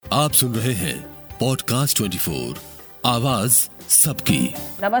आप सुन रहे हैं पॉडकास्ट 24 आवाज सबकी।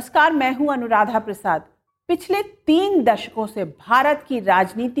 नमस्कार, मैं हूं अनुराधा प्रसाद। पिछले 3 दशकों से भारत की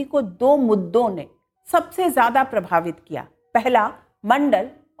राजनीति को 2 मुद्दों ने सबसे ज्यादा प्रभावित किया। पहला मंडल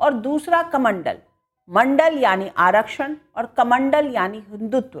और दूसरा कमंडल। मंडल यानी आरक्षण और कमंडल यानी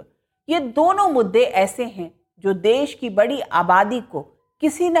हिंदुत्व। ये दोनों मुद्दे ऐसे हैं जो देश की बड़ी आबादी को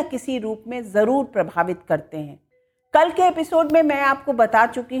किसी न किसी रूप में जरूर प्रभावित करते हैं। कल के एपिसोड में मैं आपको बता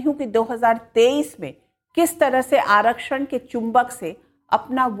चुकी हूं कि 2023 में किस तरह से आरक्षण के चुंबक से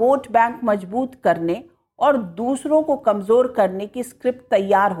अपना वोट बैंक मजबूत करने और दूसरों को कमजोर करने की स्क्रिप्ट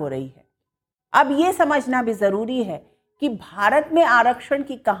तैयार हो रही है। अब ये समझना भी जरूरी है कि भारत में आरक्षण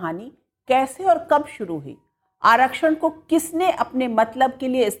की कहानी कैसे और कब शुरू हुई। आरक्षण को किसने अपने मतलब के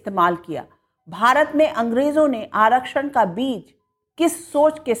लिए इस्तेमाल किया। भारत में अंग्रेजों ने आरक्षण का बीज किस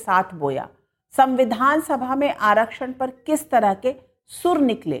सोच के साथ बोया। संविधान सभा में आरक्षण पर किस तरह के सुर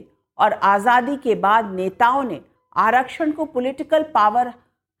निकले और आज़ादी के बाद नेताओं ने आरक्षण को पॉलिटिकल पावर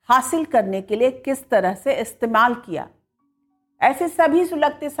हासिल करने के लिए किस तरह से इस्तेमाल किया। ऐसे सभी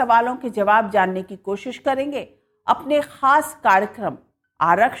सुलगते सवालों के जवाब जानने की कोशिश करेंगे अपने खास कार्यक्रम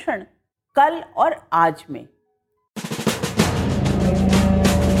आरक्षण कल और आज में।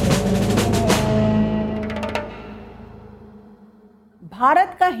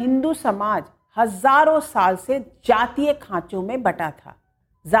 भारत का हिंदू समाज हजारों साल से जातीय खांचों में बटा था।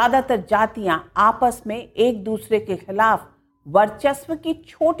 ज्यादातर जातियां आपस में एक दूसरे के खिलाफ वर्चस्व की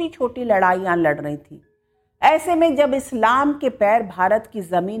छोटी छोटी लड़ाइयां लड़ रही थी। ऐसे में जब इस्लाम के पैर भारत की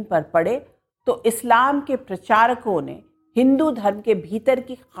जमीन पर पड़े तो इस्लाम के प्रचारकों ने हिंदू धर्म के भीतर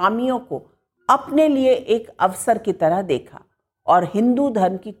की खामियों को अपने लिए एक अवसर की तरह देखा और हिंदू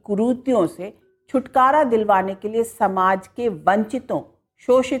धर्म की कुरीतियों से छुटकारा दिलवाने के लिए समाज के वंचितों,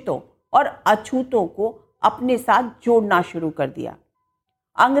 शोषितों और अछूतों को अपने साथ जोड़ना शुरू कर दिया।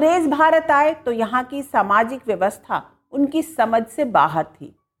 अंग्रेज भारत आए तो यहाँ की सामाजिक व्यवस्था उनकी समझ से बाहर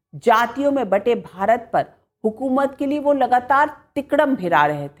थी। जातियों में बटे भारत पर हुकूमत के लिए वो लगातार तिकड़म भिड़ा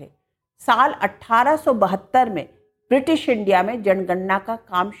रहे थे। साल 1872 में ब्रिटिश इंडिया में जनगणना का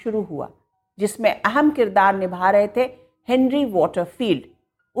काम शुरू हुआ, जिसमें अहम किरदार निभा रहे थे हेनरी वॉटरफील्ड।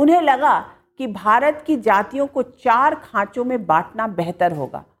 उन्हें लगा कि भारत की जातियों को 4 खांचों में बांटना बेहतर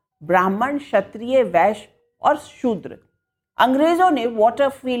होगा: ब्राह्मण, क्षत्रिय, वैश्य और शूद्र। अंग्रेजों ने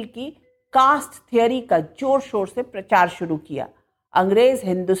वॉटरफील्ड की कास्ट थियोरी का जोर शोर से प्रचार शुरू किया। अंग्रेज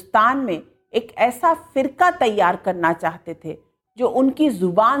हिंदुस्तान में एक ऐसा फिरका तैयार करना चाहते थे जो उनकी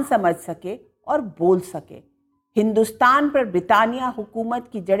जुबान समझ सके और बोल सके। हिंदुस्तान पर ब्रिटानिया हुकूमत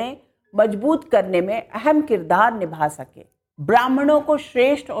की जड़ें मजबूत करने में अहम किरदार निभा सके। ब्राह्मणों को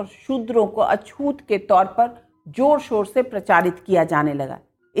श्रेष्ठ और शूद्रों को अछूत के तौर पर जोर शोर से प्रचारित किया जाने लगा।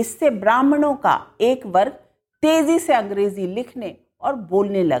 इससे ब्राह्मणों का एक वर्ग तेजी से अंग्रेजी लिखने और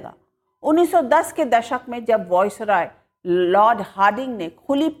बोलने लगा। 1910 के दशक में जब वायसराय लॉर्ड हार्डिंग ने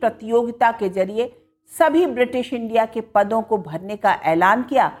खुली प्रतियोगिता के जरिए सभी ब्रिटिश इंडिया के पदों को भरने का ऐलान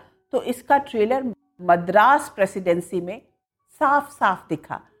किया तो इसका ट्रेलर मद्रास प्रेसिडेंसी में साफ साफ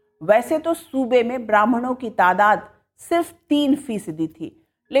दिखा। वैसे तो सूबे में ब्राह्मणों की तादाद सिर्फ 3% थी,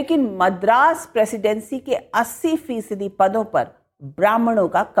 लेकिन मद्रास प्रेसिडेंसी के 80% पदों पर ब्राह्मणों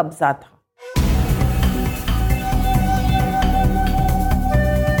का कब्जा था।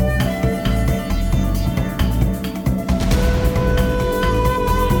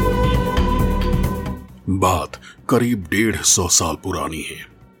 बात करीब 150 साल पुरानी है।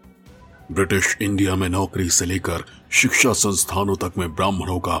 ब्रिटिश इंडिया में नौकरी से लेकर शिक्षा संस्थानों तक में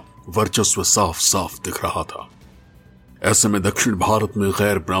ब्राह्मणों का वर्चस्व साफ साफ दिख रहा था। ऐसे में दक्षिण भारत में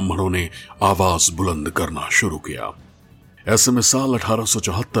गैर ब्राह्मणों ने आवाज बुलंद करना शुरू किया। ऐसे में साल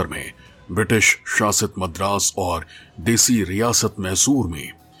 1874 में ब्रिटिश शासित मद्रास और देसी रियासत मैसूर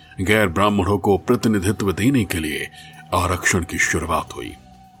में गैर ब्राह्मणों को प्रतिनिधित्व देने के लिए आरक्षण की शुरुआत हुई।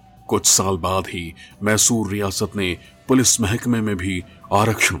 कुछ साल बाद ही मैसूर रियासत ने पुलिस महकमे में भी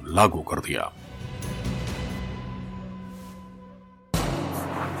आरक्षण लागू कर दिया।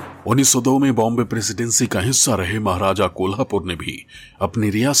 1902 में बॉम्बे प्रेसिडेंसी का हिस्सा रहे महाराजा कोल्हापुर ने भी अपनी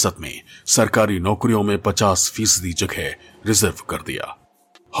रियासत में सरकारी नौकरियों में 50% जगह रिजर्व कर दिया।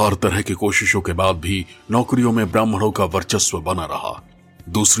 हर तरह की कोशिशों के बाद भी नौकरियों में ब्राह्मणों का वर्चस्व बना रहा।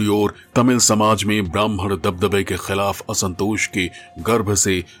 दूसरी ओर तमिल समाज में ब्राह्मण दबदबे के खिलाफ असंतोष के गर्भ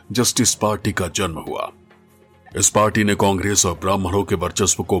से जस्टिस पार्टी का जन्म हुआ। इस पार्टी ने कांग्रेस और ब्राह्मणों के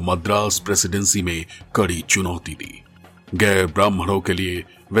वर्चस्व को मद्रास प्रेसिडेंसी में कड़ी चुनौती दी। गैर ब्राह्मणों के लिए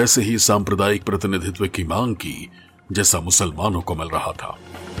वैसे ही सांप्रदायिक प्रतिनिधित्व की मांग की जैसा मुसलमानों को मिल रहा था।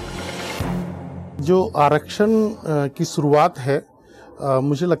 जो आरक्षण की शुरुआत है,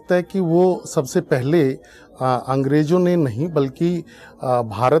 मुझे लगता है कि वो सबसे पहले अंग्रेजों ने नहीं बल्कि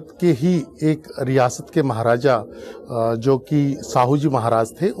भारत के ही एक रियासत के महाराजा जो कि साहू जी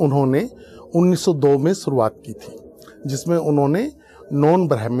महाराज थे, उन्होंने 1902 में शुरुआत की थी, जिसमें उन्होंने नॉन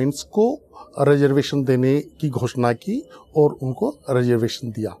ब्राह्मण्स को रिजर्वेशन देने की घोषणा की और उनको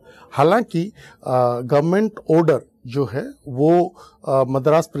रिजर्वेशन दिया। हालांकि गवर्नमेंट ऑर्डर जो है वो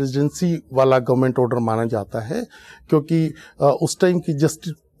मद्रास प्रेसिडेंसी वाला गवर्नमेंट ऑर्डर माना जाता है, क्योंकि उस टाइम की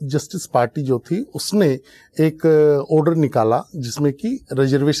जस्टिस पार्टी जो थी उसने एक ऑर्डर निकाला जिसमें कि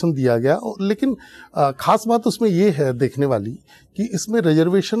रिजर्वेशन दिया गया। लेकिन खास बात उसमें ये है देखने वाली कि इसमें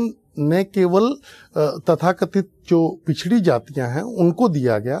रिजर्वेशन न केवल तथाकथित जो पिछड़ी जातियां हैं उनको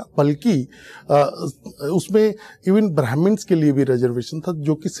दिया गया, बल्कि उसमें इवन ब्राह्मण्स के लिए भी रिजर्वेशन था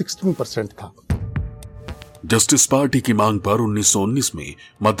जो कि 16% था। जस्टिस पार्टी की मांग पर 1919 में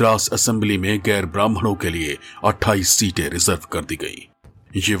मद्रास असेंबली में गैर ब्राह्मणों के लिए 28 सीटें रिजर्व कर दी गई।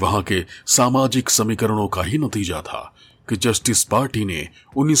 ये वहां के सामाजिक समीकरणों का ही नतीजा था कि जस्टिस पार्टी ने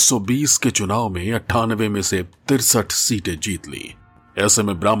 1920 के चुनाव में 98 में से 63 सीटें जीत ली। ऐसे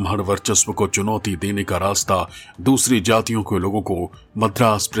में ब्राह्मण वर्चस्व को चुनौती देने का रास्ता दूसरी जातियों के लोगों को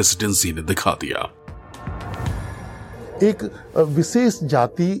मद्रास प्रेसिडेंसी ने दिखा दिया। एक विशेष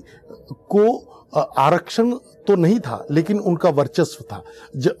जाति को आरक्षण तो नहीं था, लेकिन उनका वर्चस्व था,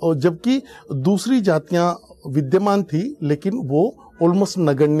 जबकि दूसरी जातियां विद्यमान थी लेकिन वो ऑलमोस्ट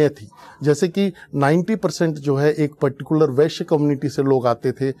नगण्य थी। जैसे कि 90% जो है एक पर्टिकुलर वैश्य कम्युनिटी से लोग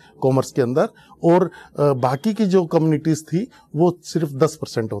आते थे कॉमर्स के अंदर, और बाकी की जो कम्युनिटीज थी वो सिर्फ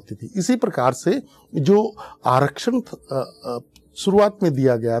 10% होती थी। इसी प्रकार से जो आरक्षण शुरुआत में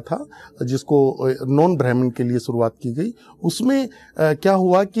दिया गया था, जिसको नॉन ब्राह्मण के लिए शुरुआत की गई, उसमें क्या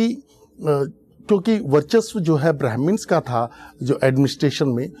हुआ कि क्योंकि वर्चस्व जो है ब्राह्मण्स का था जो एडमिनिस्ट्रेशन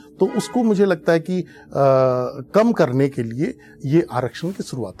में, तो उसको मुझे लगता है कि कम करने के लिए ये आरक्षण की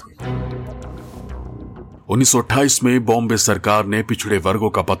शुरुआत हुई। 1928 में बॉम्बे सरकार ने पिछड़े वर्गों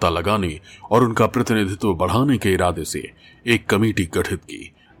का पता लगाने और उनका प्रतिनिधित्व बढ़ाने के इरादे से एक कमेटी गठित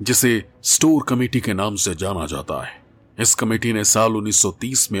की, जिसे स्टोर कमेटी के नाम से जाना जाता है। इस कमेटी ने साल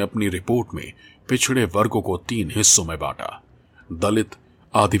 1930 में अपनी रिपोर्ट में पिछड़े वर्गों को 3 हिस्सों में बांटा: दलित,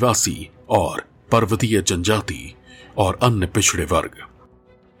 आदिवासी और पर्वतीय जनजाति और अन्य पिछड़े वर्ग।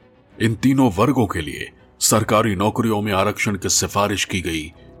 इन तीनों वर्गों के लिए सरकारी नौकरियों में आरक्षण की सिफारिश की गई।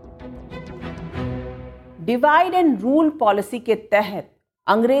 डिवाइड एंड रूल पॉलिसी के तहत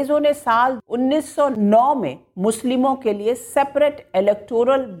अंग्रेजों ने साल 1909 में मुस्लिमों के लिए सेपरेट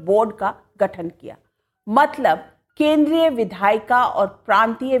इलेक्टोरल बोर्ड का गठन किया। मतलब केंद्रीय विधायिका और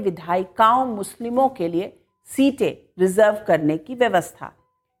प्रांतीय विधायिकाओं मुस्लिमों के लिए सीटें रिजर्व करने की व्यवस्था।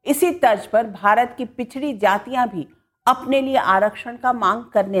 इसी तर्ज पर भारत की पिछड़ी जातियां भी अपने लिए आरक्षण का मांग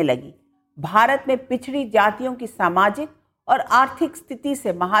करने लगी। भारत में पिछड़ी जातियों की सामाजिक और आर्थिक स्थिति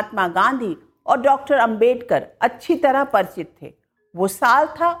से महात्मा गांधी और डॉक्टर अंबेडकर अच्छी तरह परिचित थे। वो साल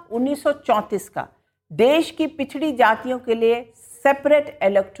था 1934 का। देश की पिछड़ी जातियों के लिए सेपरेट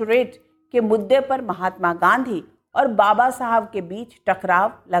इलेक्टोरेट के मुद्दे पर महात्मा गांधी और बाबा साहब के बीच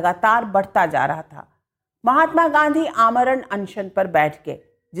टकराव लगातार बढ़ता जा रहा था। महात्मा गांधी आमरण अनशन पर बैठ गए,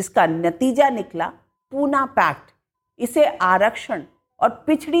 जिसका नतीजा निकला पूना पैक्ट। इसे आरक्षण और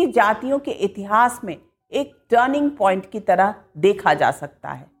पिछड़ी जातियों के इतिहास में एक टर्निंग पॉइंट की तरह देखा जा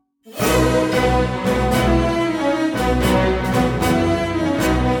सकता है।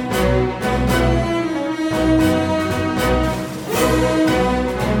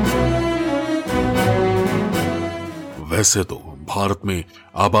 वैसे तो भारत में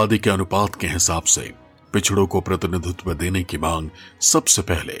आबादी के अनुपात के हिसाब से पिछड़ों को प्रतिनिधित्व देने की मांग सबसे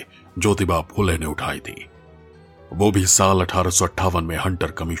पहले ज्योतिबा फुले ने उठाई थी, वो भी साल 1858 में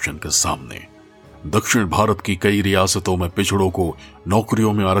हंटर कमीशन के सामने। दक्षिण भारत की कई रियासतों में पिछड़ों को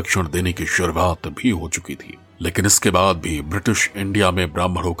नौकरियों में आरक्षण देने की शुरुआत भी हो चुकी थी, लेकिन इसके बाद भी ब्रिटिश इंडिया में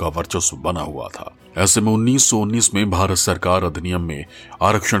ब्राह्मणों का वर्चस्व बना हुआ था। ऐसे में 1919 में भारत सरकार अधिनियम में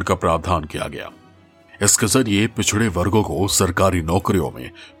आरक्षण का प्रावधान किया गया। इसके जरिए पिछड़े वर्गों को सरकारी नौकरियों में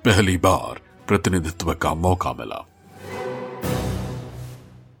पहली बार प्रतिनिधित्व का मौका मिला।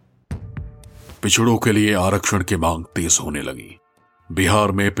 पिछड़ों के लिए आरक्षण की मांग तेज होने लगी।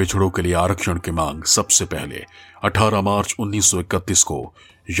 बिहार में पिछड़ों के लिए आरक्षण की मांग सबसे पहले 18 मार्च 1931 को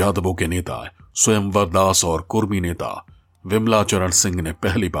यादवों के नेता स्वयंवर दास और कुर्मी नेता विमला चरण सिंह ने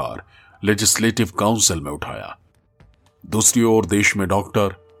पहली बार लेजिस्लेटिव काउंसिल में उठाया। दूसरी ओर देश में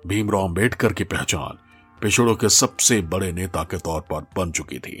डॉक्टर भीमराव अंबेडकर की पहचान पिछड़ों के सबसे बड़े नेता के तौर पर बन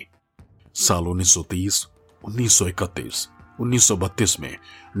चुकी थी। साल 1930, 1931, 1932 में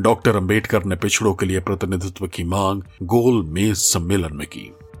डॉक्टर अंबेडकर ने पिछड़ों के लिए प्रतिनिधित्व की मांग गोल मेज सम्मेलन में की।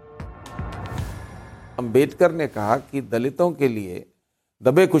 अंबेडकर ने कहा कि दलितों के लिए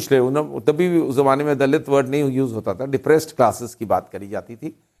दबे कुचले, तभी भी उस जमाने में दलित वर्ड नहीं यूज होता था, डिप्रेस्ड क्लासेस की बात करी जाती थी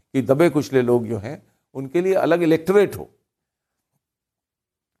कि दबे कुचले लोग जो हैं उनके लिए अलग इलेक्टोरेट हो।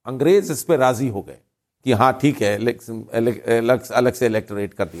 अंग्रेज इस पे राजी हो गए कि हाँ ठीक है, अलग से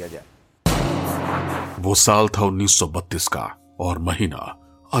इलेक्टोरेट कर दिया जाए। वो साल था 1932 का और महीना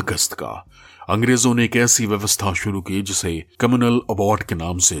अगस्त का। अंग्रेजों ने एक ऐसी व्यवस्था शुरू की जिसे कम्युनल अवार्ड के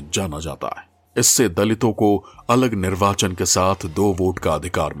नाम से जाना जाता है। इससे दलितों को अलग निर्वाचन के साथ 2 वोट का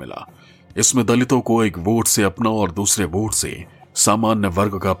अधिकार मिला। इसमें दलितों को एक वोट से अपना और दूसरे वोट से सामान्य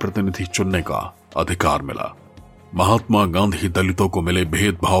वर्ग का प्रतिनिधि चुनने का अधिकार मिला। महात्मा गांधी दलितों को मिले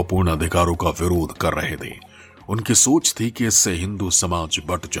भेदभावपूर्ण अधिकारों का विरोध कर रहे थे। उनकी सोच थी कि इससे हिंदू समाज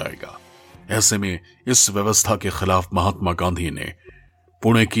बंट जाएगा। ऐसे में इस व्यवस्था के खिलाफ महात्मा गांधी ने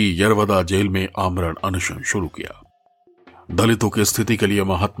पुणे की यरवदा जेल में आमरण अनशन शुरू किया। दलितों की स्थिति के लिए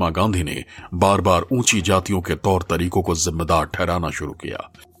महात्मा गांधी ने बार बार ऊंची जातियों के तौर तरीकों को जिम्मेदार ठहराना शुरू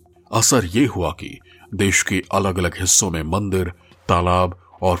किया। असर यह हुआ कि देश के अलग अलग हिस्सों में मंदिर, तालाब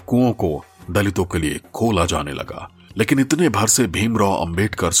और कुओं को दलितों के लिए खोला जाने लगा। लेकिन इतने भर से भीमराव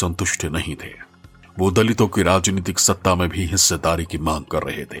अंबेडकर संतुष्ट नहीं थे। वो दलितों की राजनीतिक सत्ता में भी हिस्सेदारी की मांग कर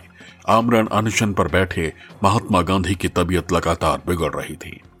रहे थे। आमरण अनशन पर बैठे महात्मा गांधी की तबीयत लगातार बिगड़ रही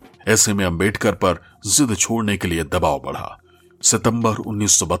थी। ऐसे में अंबेडकर पर जिद छोड़ने के लिए दबाव बढ़ा। सितंबर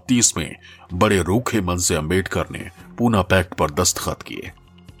 1932 में बड़े रूखे मन से अंबेडकर ने पूना पैक्ट पर दस्तखत किए।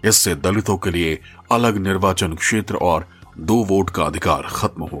 इससे दलितों के लिए अलग निर्वाचन क्षेत्र और 2 वोट का अधिकार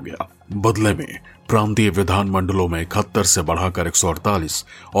खत्म हो गया। बदले में प्रांतीय विधानमंडलों में 71 से बढ़ाकर 148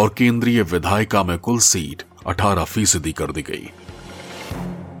 और केंद्रीय विधायिका में कुल सीट 18% कर दी गई।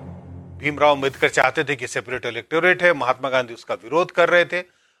 भीमराव अंबेडकर चाहते थे कि सेपरेट इलेक्टोरेट है, महात्मा गांधी उसका विरोध कर रहे थे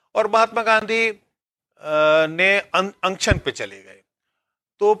और महात्मा गांधी ने अनशन पे चले गए।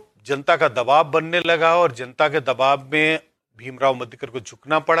 तो जनता का दबाव बनने लगा और जनता के दबाव में भीमराव अंबेडकर को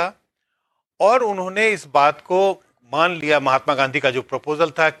झुकना पड़ा और उन्होंने इस बात को मान लिया। महात्मा गांधी का जो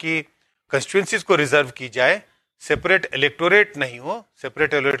प्रपोजल था कि कंस्टिट्यूएंसीज को रिजर्व की जाए, सेपरेट इलेक्टोरेट नहीं हो।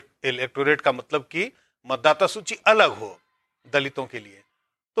 सेपरेट इलेक्टोरेट का मतलब कि मतदाता सूची अलग हो दलितों के लिए।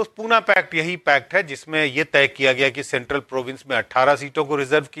 तो पूना पैक्ट यही पैक्ट है जिसमें यह तय किया गया कि सेंट्रल प्रोविंस में 18 सीटों को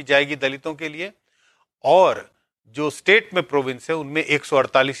रिजर्व की जाएगी दलितों के लिए और जो स्टेट में प्रोविंस है उनमें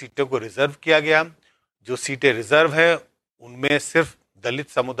 148 सीटों को रिजर्व किया गया। जो सीटें रिजर्व हैं उनमें सिर्फ दलित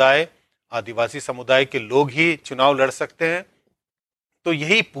समुदाय, आदिवासी समुदाय के लोग ही चुनाव लड़ सकते हैं। तो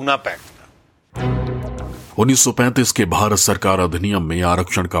यही पूना पैक्ट था। 1935 के भारत सरकार अधिनियम में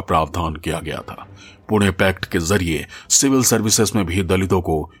आरक्षण का प्रावधान किया गया था। पुणे पैक्ट के जरिए सिविल सर्विसेज में भी दलितों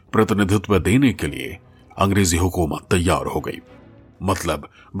को प्रतिनिधित्व देने के लिए अंग्रेजी हुकूमत तैयार हो गई। मतलब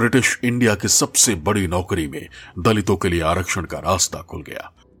ब्रिटिश इंडिया की सबसे बड़ी नौकरी में दलितों के लिए आरक्षण का रास्ता खुल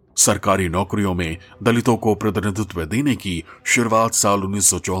गया। सरकारी नौकरियों में दलितों को प्रतिनिधित्व देने की शुरुआत साल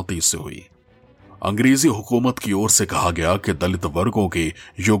 1934 से हुई। अंग्रेजी हुकूमत की ओर से कहा गया कि दलित वर्गों के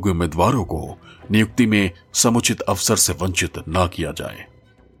योग्य उम्मीदवारों को नियुक्ति में समुचित अवसर से वंचित न किया जाए।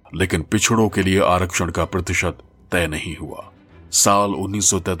 लेकिन पिछड़ों के लिए आरक्षण का प्रतिशत तय नहीं हुआ। साल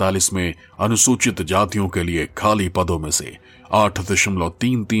 1943 में अनुसूचित जातियों के लिए खाली पदों में से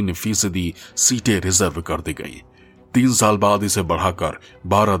 8.33% सीटें रिजर्व कर दी गई। 3 साल बाद इसे बढ़ाकर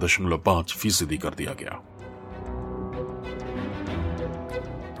 12.5% कर दिया गया।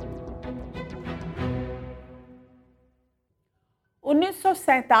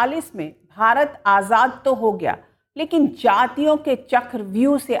 उन्नीस में भारत आजाद तो हो गया, लेकिन जातियों के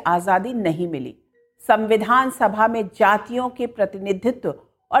चक्रव्यूह से आजादी नहीं मिली। संविधान सभा में जातियों के प्रतिनिधित्व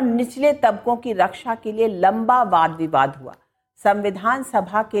और निचले तबकों की रक्षा के लिए लंबा वाद विवाद हुआ। संविधान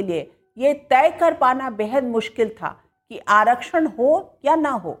सभा के लिए यह तय कर पाना बेहद मुश्किल था कि आरक्षण हो या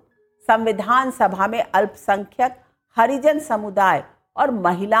ना हो। संविधान सभा में अल्पसंख्यक, हरिजन समुदाय और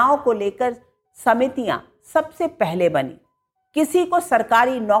महिलाओं को लेकर समितियां सबसे पहले बनी। किसी को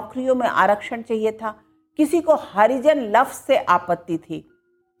सरकारी नौकरियों में आरक्षण चाहिए था, किसी को हरिजन लफ्ज से आपत्ति थी,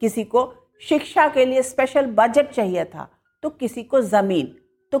 किसी को शिक्षा के लिए स्पेशल बजट चाहिए था, तो किसी को जमीन,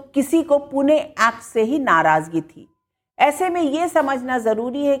 तो किसी को पुणे एक्ट से ही नाराजगी थी। ऐसे में यह समझना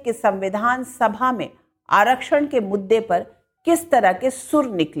जरूरी है कि संविधान सभा में आरक्षण के मुद्दे पर किस तरह के सुर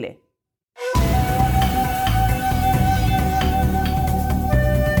निकले।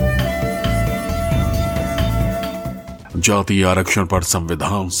 जातीय आरक्षण पर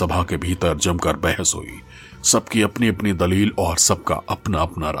संविधान सभा के भीतर जमकर बहस हुई। सबकी अपनी अपनी दलील और सबका अपना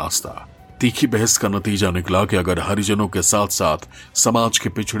अपना रास्ता। तीखी बहस का नतीजा निकला कि अगर हरिजनों के साथ साथ समाज के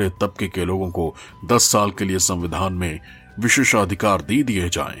पिछड़े तबके के लोगों को 10 साल के लिए संविधान में विशेषाधिकार दे दिए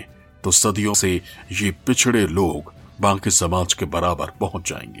जाएं, तो सदियों से ये पिछड़े लोग बाकी समाज के बराबर पहुंच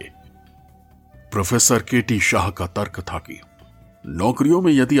जाएंगे। प्रोफेसर केटी शाह का तर्क था कि नौकरियों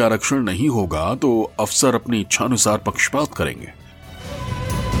में यदि आरक्षण नहीं होगा तो अफसर अपनी इच्छानुसार पक्षपात करेंगे।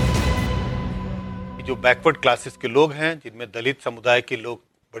 जो बैकवर्ड क्लासेस के लोग हैं, जिनमें दलित समुदाय के लोग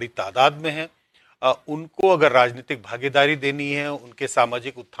बड़ी तादाद में हैं, उनको अगर राजनीतिक भागीदारी देनी है, उनके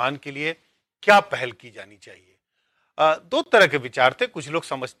सामाजिक उत्थान के लिए क्या पहल की जानी चाहिए? दो तरह के विचार थे। कुछ लोग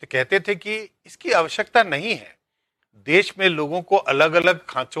कहते थे कि इसकी आवश्यकता नहीं है, देश में लोगों को अलग अलग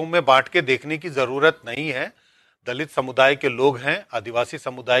खांचों में बांट के देखने की जरूरत नहीं है। दलित समुदाय के लोग हैं, आदिवासी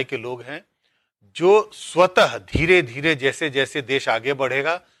समुदाय के लोग हैं, जो स्वतः धीरे धीरे जैसे जैसे देश आगे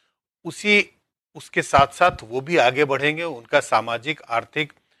बढ़ेगा उसके साथ साथ वो भी आगे बढ़ेंगे, उनका सामाजिक,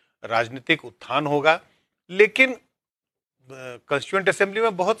 आर्थिक, राजनीतिक उत्थान होगा। लेकिन कॉन्स्टिट्यूएंट असेंबली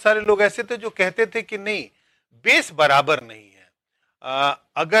में बहुत सारे लोग ऐसे थे जो कहते थे कि नहीं, बेस बराबर नहीं है।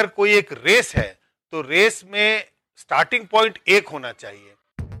 अगर कोई एक रेस है तो रेस में स्टार्टिंग पॉइंट एक होना चाहिए।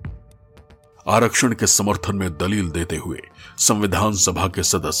 आरक्षण के समर्थन में दलील देते हुए संविधान सभा के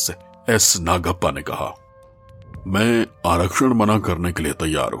सदस्य एस नागप्पा ने कहा, मैं आरक्षण मना करने के लिए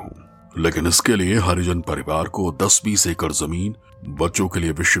तैयार हूं, लेकिन इसके लिए हरिजन परिवार को 10-20 एकड़ जमीन, बच्चों के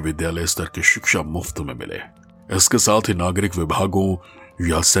लिए विश्वविद्यालय स्तर की शिक्षा मुफ्त में मिले। इसके साथ ही नागरिक विभागों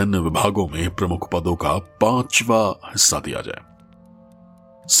या सैन्य विभागों में प्रमुख पदों का 5वां हिस्सा दिया जाए।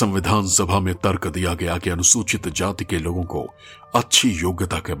 संविधान सभा में तर्क दिया गया कि अनुसूचित जाति के लोगों को अच्छी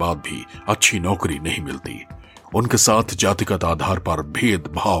योग्यता के बाद भी अच्छी नौकरी नहीं मिलती, उनके साथ जातिगत आधार पर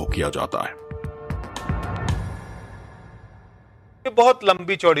भेदभाव किया जाता है। ये बहुत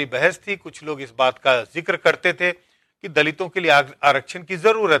लंबी चौड़ी बहस थी। कुछ लोग इस बात का जिक्र करते थे कि दलितों के लिए आरक्षण की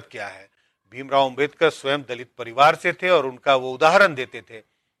जरूरत क्या है। भीमराव अंबेडकर स्वयं दलित परिवार से थे और उनका वो उदाहरण देते थे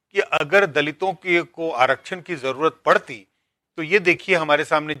कि अगर दलितों को आरक्षण की जरूरत पड़ती तो ये देखिए हमारे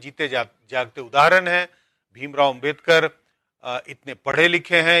सामने जीते जागते उदाहरण है। भीमराव अंबेडकर इतने पढ़े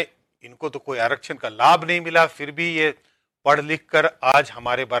लिखे हैं, इनको तो कोई आरक्षण का लाभ नहीं मिला, फिर भी ये पढ़ लिख कर आज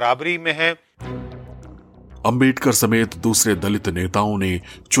हमारे बराबरी में है। अंबेडकर समेत दूसरे दलित नेताओं ने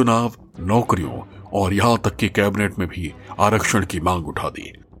चुनाव, नौकरियों और यहां तक कि कैबिनेट में भी आरक्षण की मांग उठा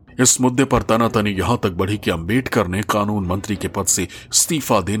दी। इस मुद्दे पर तनातनी यहां तक बढ़ी कि अंबेडकर ने कानून मंत्री के पद से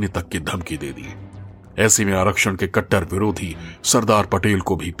इस्तीफा देने तक की धमकी दे दी। ऐसे में आरक्षण के कट्टर विरोधी सरदार पटेल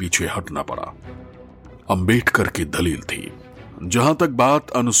को भी पीछे हटना पड़ा। अंबेडकर की दलील थी, जहां तक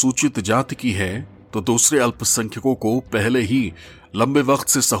बात अनुसूचित जाति की है तो दूसरे अल्पसंख्यकों को पहले ही लंबे वक्त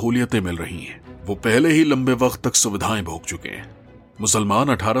से सहूलियतें मिल रही हैं। वो पहले ही लंबे वक्त तक सुविधाएं भोग चुके हैं। मुसलमान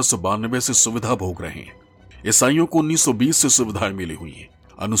 1892 से सुविधा भोग रहे हैं। ईसाइयों को 1920 से सुविधाएं मिली हुई हैं।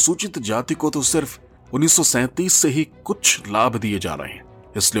 अनुसूचित जाति को तो सिर्फ 1937 से ही कुछ लाभ दिए जा रहे हैं,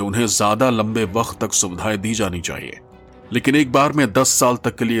 इसलिए उन्हें ज्यादा लंबे वक्त तक सुविधाएं दी जानी चाहिए। लेकिन एक बार में 10 साल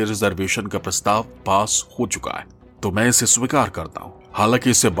तक के लिए रिजर्वेशन का प्रस्ताव पास हो चुका है, तो मैं इसे स्वीकार करता हूं। हालांकि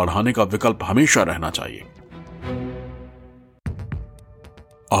इसे बढ़ाने का विकल्प हमेशा रहना चाहिए।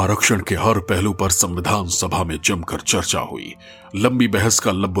 आरक्षण के हर पहलू पर संविधान सभा में जमकर चर्चा हुई। लंबी बहस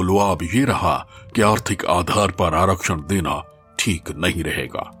का लबोलुआब ये रहा कि आर्थिक आधार पर आरक्षण देना ठीक नहीं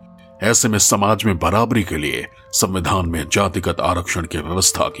रहेगा। ऐसे में समाज में बराबरी के लिए संविधान में जातिगत आरक्षण की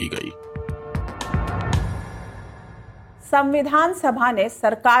व्यवस्था की गई। संविधान सभा ने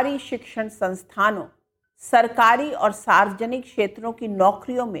सरकारी शिक्षण संस्थानों, सरकारी और सार्वजनिक क्षेत्रों की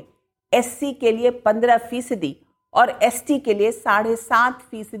नौकरियों में एससी के लिए 15% और एसटी के लिए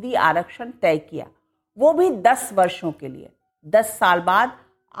 7.5% आरक्षण तय किया, वो भी 10 वर्षों के लिए। 10 साल बाद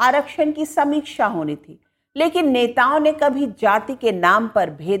आरक्षण की समीक्षा होनी थी, लेकिन नेताओं ने कभी जाति के नाम पर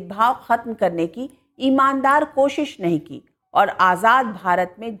भेदभाव खत्म करने की ईमानदार कोशिश नहीं की और आजाद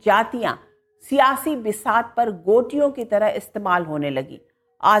भारत में जातियां सियासी बिसात पर गोटियों की तरह इस्तेमाल होने लगी।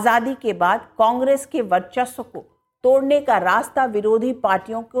 आजादी के बाद कांग्रेस के वर्चस्व को तोड़ने का रास्ता विरोधी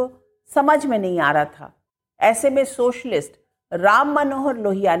पार्टियों को समझ में नहीं आ रहा था। ऐसे में सोशलिस्ट राम मनोहर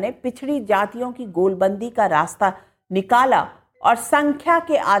लोहिया ने पिछड़ी जातियों की गोलबंदी का रास्ता निकाला और संख्या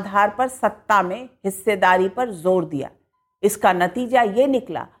के आधार पर सत्ता में हिस्सेदारी पर जोर दिया। इसका नतीजा ये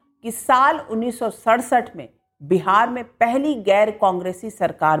निकला कि साल 1967 में बिहार में पहली गैर कांग्रेसी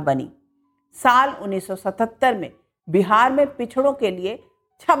सरकार बनी। साल 1977 में बिहार में पिछड़ों के लिए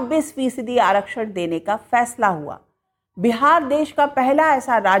 26% आरक्षण देने का फैसला हुआ। बिहार देश का पहला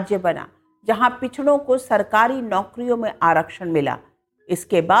ऐसा राज्य बना जहां पिछड़ों को सरकारी नौकरियों में आरक्षण मिला।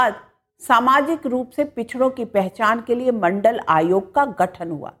 इसके बाद सामाजिक रूप से पिछड़ों की पहचान के लिए मंडल आयोग का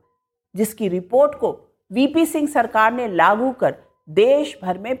गठन हुआ, जिसकी रिपोर्ट को वीपी सिंह सरकार ने लागू कर देश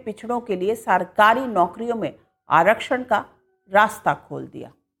भर में पिछड़ों के लिए सरकारी नौकरियों में आरक्षण का रास्ता खोल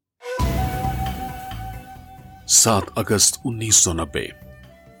दिया। 7 अगस्त 1990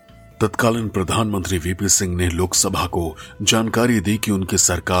 तत्कालीन प्रधानमंत्री वीपी सिंह ने लोकसभा को जानकारी दी कि उनकी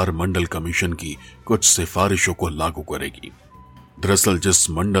सरकार मंडल कमीशन की कुछ सिफारिशों को लागू करेगी। दरअसल जिस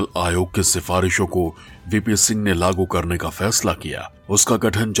मंडल आयोग की सिफारिशों को वीपी सिंह ने लागू करने का फैसला किया, उसका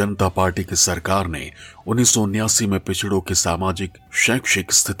गठन जनता पार्टी की सरकार ने 1979 में पिछड़ों की सामाजिक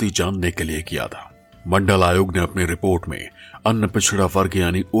शैक्षिक स्थिति जानने के लिए किया था। मंडल आयोग ने अपनी रिपोर्ट में अन्य पिछड़ा वर्ग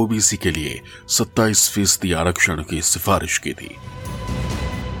यानी ओबीसी के लिए 27% आरक्षण की सिफारिश की थी।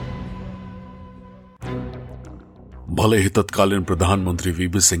 भले ही तत्कालीन प्रधानमंत्री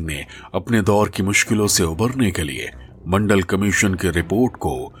वीपी सिंह ने अपने दौर की मुश्किलों से उबरने के लिए मंडल कमीशन की रिपोर्ट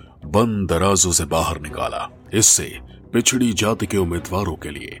को बंद दराजों से बाहर निकाला। इससे पिछड़ी जाति के उम्मीदवारों के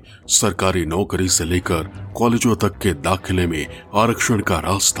लिए सरकारी नौकरी से लेकर कॉलेजों तक के दाखिले में आरक्षण का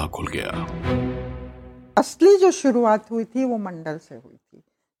रास्ता खुल गया। असली जो शुरुआत हुई थी वो मंडल से हुई थी,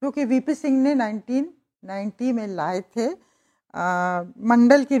 क्योंकि वीपी सिंह ने 1990 में लाए थे।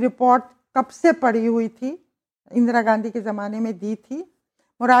 मंडल की रिपोर्ट कब से पड़ी हुई थी, इंदिरा गांधी के ज़माने में दी थी।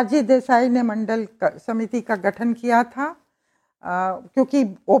 मोरारजी देसाई ने मंडल समिति का गठन किया था, क्योंकि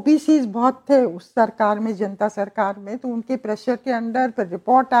ओबीसीज बहुत थे उस सरकार में, जनता सरकार में, तो उनके प्रेशर के अंडर पर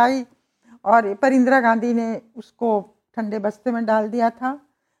रिपोर्ट आई और पर इंदिरा गांधी ने उसको ठंडे बस्ते में डाल दिया था।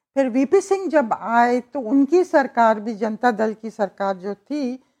 फिर वीपी सिंह जब आए तो उनकी सरकार भी, जनता दल की सरकार जो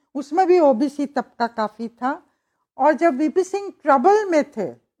थी, उसमें भी ओबीसी तबका काफ़ी था। और जब वीपी सिंह ट्रबल में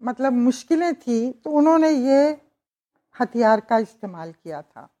थे, मतलब मुश्किलें थी, तो उन्होंने ये हथियार का इस्तेमाल किया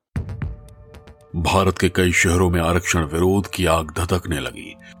था। भारत के कई शहरों में आरक्षण विरोध की आग धधकने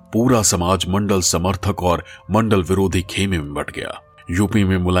लगी। पूरा समाज मंडल समर्थक और मंडल विरोधी खेमे में बट गया। यूपी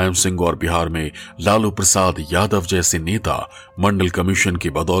में मुलायम सिंह और बिहार में लालू प्रसाद यादव जैसे नेता मंडल कमीशन की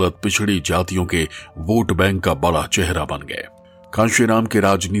बदौलत पिछड़ी जातियों के वोट बैंक का बड़ा चेहरा बन गए। कांशीराम की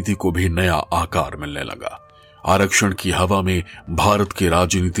राजनीति को भी नया आकार मिलने लगा। आरक्षण की हवा में भारत की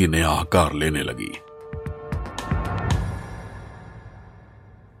राजनीति नया आकार लेने लगी।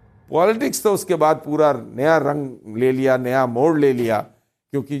 पॉलिटिक्स तो उसके बाद पूरा नया रंग ले लिया, नया मोड़ ले लिया,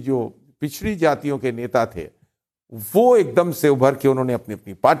 क्योंकि जो पिछड़ी जातियों के नेता थे वो एकदम से उभर के उन्होंने अपनी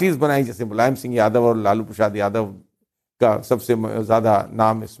अपनी पार्टीज बनाई। जैसे मुलायम सिंह यादव और लालू प्रसाद यादव का सबसे ज्यादा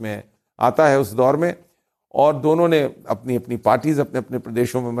नाम इसमें आता है उस दौर में, और दोनों ने अपनी अपनी पार्टीज अपने अपने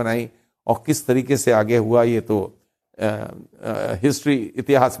प्रदेशों में बनाई। और किस तरीके से आगे हुआ ये तो हिस्ट्री,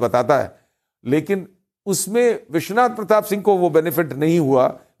 इतिहास बताता है। लेकिन उसमें विश्वनाथ प्रताप सिंह को वो बेनिफिट नहीं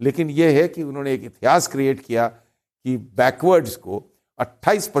हुआ, लेकिन यह है कि उन्होंने एक इतिहास क्रिएट किया कि बैकवर्ड्स को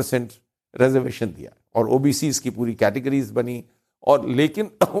 28% रिजर्वेशन दिया और ओबीसी की पूरी कैटेगरीज बनी। और लेकिन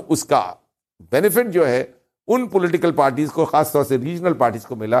उसका बेनिफिट जो है उन पॉलिटिकल पार्टीज को, खासतौर से रीजनल पार्टीज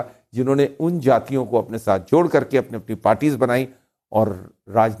को मिला, जिन्होंने उन जातियों को अपने साथ जोड़ करके अपनी अपनी पार्टीज बनाई और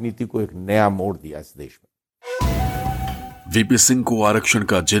राजनीति को एक नया मोड़ दिया इस देश में। वीपी सिंह को आरक्षण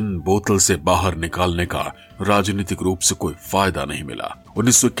का जिन बोतल से बाहर निकालने का राजनीतिक रूप से कोई फायदा नहीं मिला।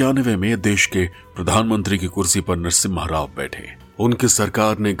 1991 में देश के प्रधानमंत्री की कुर्सी पर नरसिम्हा राव बैठे। उनकी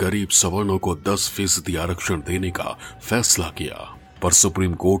सरकार ने गरीब सवर्णों को 10% आरक्षण देने का फैसला किया, पर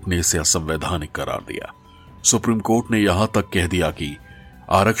सुप्रीम कोर्ट ने इसे असंवैधानिक करार दिया। सुप्रीम कोर्ट ने यहां तक कह दिया कि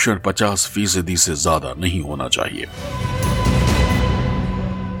आरक्षण 50% से ज्यादा नहीं होना चाहिए।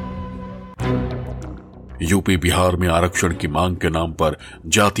 यूपी बिहार में आरक्षण की मांग के नाम पर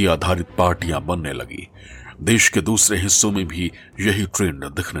जाति आधारित पार्टियां बनने लगी। देश के दूसरे हिस्सों में भी यही ट्रेंड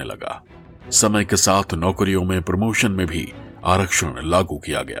दिखने लगा। समय के साथ नौकरियों में, प्रमोशन में भी आरक्षण लागू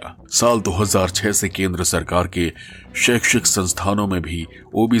किया गया। साल 2006 से केंद्र सरकार के शैक्षिक संस्थानों में भी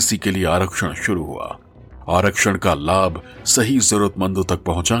ओबीसी के लिए आरक्षण शुरू हुआ। आरक्षण का लाभ सही जरूरतमंदों तक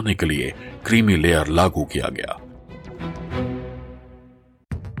पहुंचाने के लिए क्रीमी लेयर लागू किया गया।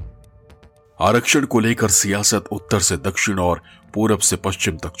 आरक्षण को लेकर सियासत उत्तर से दक्षिण और पूरब से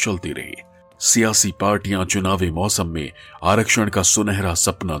पश्चिम तक चलती रही। सियासी पार्टियां चुनावी मौसम में आरक्षण का सुनहरा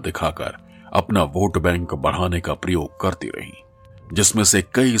सपना दिखाकर अपना वोट बैंक बढ़ाने का प्रयोग करती रही, जिसमें से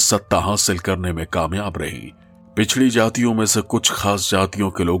कई सत्ता हासिल करने में कामयाब रही। पिछड़ी जातियों में से कुछ खास जातियों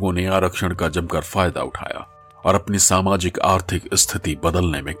के लोगों ने आरक्षण का जमकर फायदा उठाया और अपनी सामाजिक आर्थिक स्थिति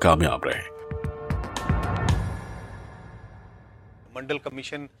बदलने में कामयाब रहे। मंडल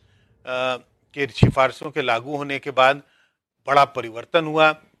कमीशन के सिफारिशों के लागू होने के बाद बड़ा परिवर्तन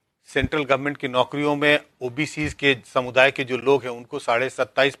हुआ। सेंट्रल गवर्नमेंट की नौकरियों में ओबीसी के समुदाय के जो लोग हैं उनको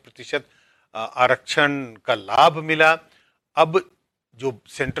 27.5% आरक्षण का लाभ मिला। अब जो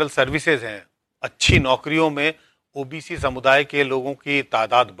सेंट्रल सर्विसेज हैं, अच्छी नौकरियों में ओबीसी समुदाय के लोगों की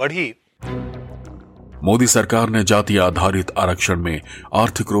तादाद बढ़ी। मोदी सरकार ने जाति आधारित आरक्षण में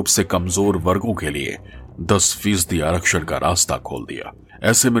आर्थिक रूप से कमजोर वर्गों के लिए 10% आरक्षण का रास्ता खोल दिया।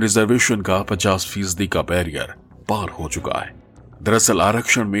 ऐसे में रिजर्वेशन का 50% का बैरियर पार हो चुका है। दरअसल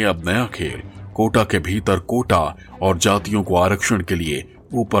आरक्षण में अब नया खेल कोटा के भीतर कोटा और जातियों को आरक्षण के लिए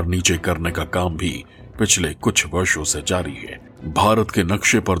ऊपर नीचे करने का काम भी पिछले कुछ वर्षों से जारी है। भारत के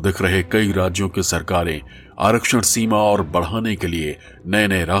नक्शे पर दिख रहे कई राज्यों की सरकारें आरक्षण सीमा और बढ़ाने के लिए नए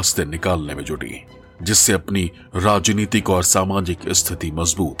नए रास्ते निकालने में जुटी, जिससे अपनी राजनीतिक और सामाजिक स्थिति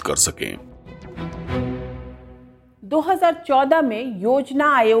मजबूत कर सकें। 2014 में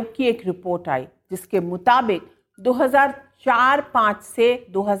योजना आयोग की एक रिपोर्ट आई, जिसके मुताबिक 2004-05 से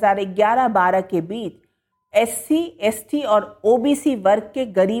 2011-12 के बीच SC, ST और OBC वर्ग के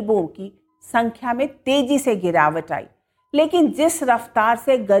गरीबों की संख्या में तेजी से गिरावट आई। लेकिन जिस रफ्तार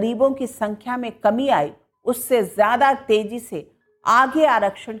से गरीबों की संख्या में कमी आई, उससे ज्यादा तेजी से आगे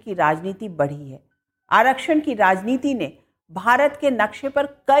आरक्षण की राजनीति बढ़ी है। आरक्षण की राजनीति ने भारत के नक्शे पर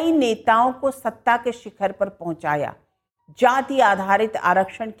कई नेताओं को सत्ता के शिखर पर पहुंचाया। जाति आधारित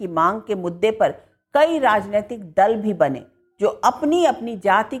आरक्षण की मांग के मुद्दे पर कई राजनीतिक दल भी बने, जो अपनी अपनी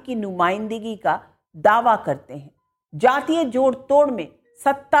जाति की नुमाइंदगी का दावा करते हैं। जातीय जोड़ तोड़ में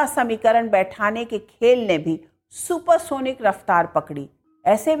सत्ता समीकरण बैठाने के खेल ने भी सुपरसोनिक रफ्तार पकड़ी।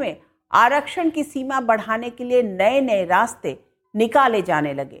 ऐसे में आरक्षण की सीमा बढ़ाने के लिए नए नए रास्ते निकाले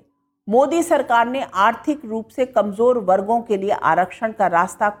जाने लगे। मोदी सरकार ने आर्थिक रूप से कमजोर वर्गों के लिए आरक्षण का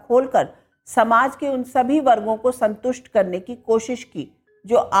रास्ता खोलकर समाज के उन सभी वर्गों को संतुष्ट करने की कोशिश की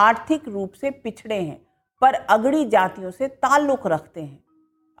जो आर्थिक रूप से पिछड़े हैं पर अगड़ी जातियों से ताल्लुक रखते हैं।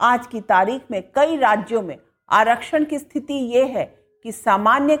 आज की तारीख में कई राज्यों में आरक्षण की स्थिति ये है कि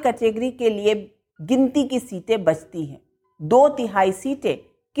सामान्य कैटेगरी के लिए गिनती की सीटें बचती हैं। 2/3 सीटें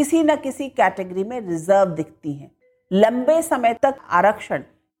किसी न किसी कैटेगरी में रिजर्व दिखती हैं। लंबे समय तक आरक्षण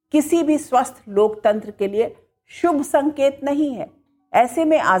किसी भी स्वस्थ लोकतंत्र के लिए शुभ संकेत नहीं है। ऐसे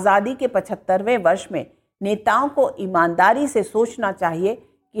में आज़ादी के 75वें वर्ष में नेताओं को ईमानदारी से सोचना चाहिए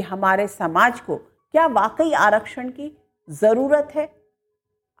कि हमारे समाज को क्या वाकई आरक्षण की ज़रूरत है।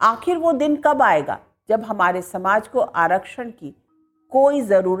 आखिर वो दिन कब आएगा जब हमारे समाज को आरक्षण की कोई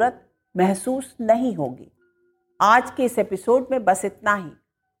ज़रूरत महसूस नहीं होगी। आज के इस एपिसोड में बस इतना ही।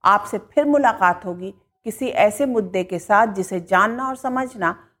 आपसे फिर मुलाकात होगी किसी ऐसे मुद्दे के साथ जिसे जानना और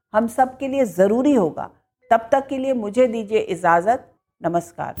समझना हम सब के लिए ज़रूरी होगा। तब तक के लिए मुझे दीजिए इजाज़त।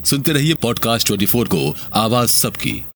 नमस्कार। सुनते रहिए पॉडकास्ट 24 को, आवाज सबकी।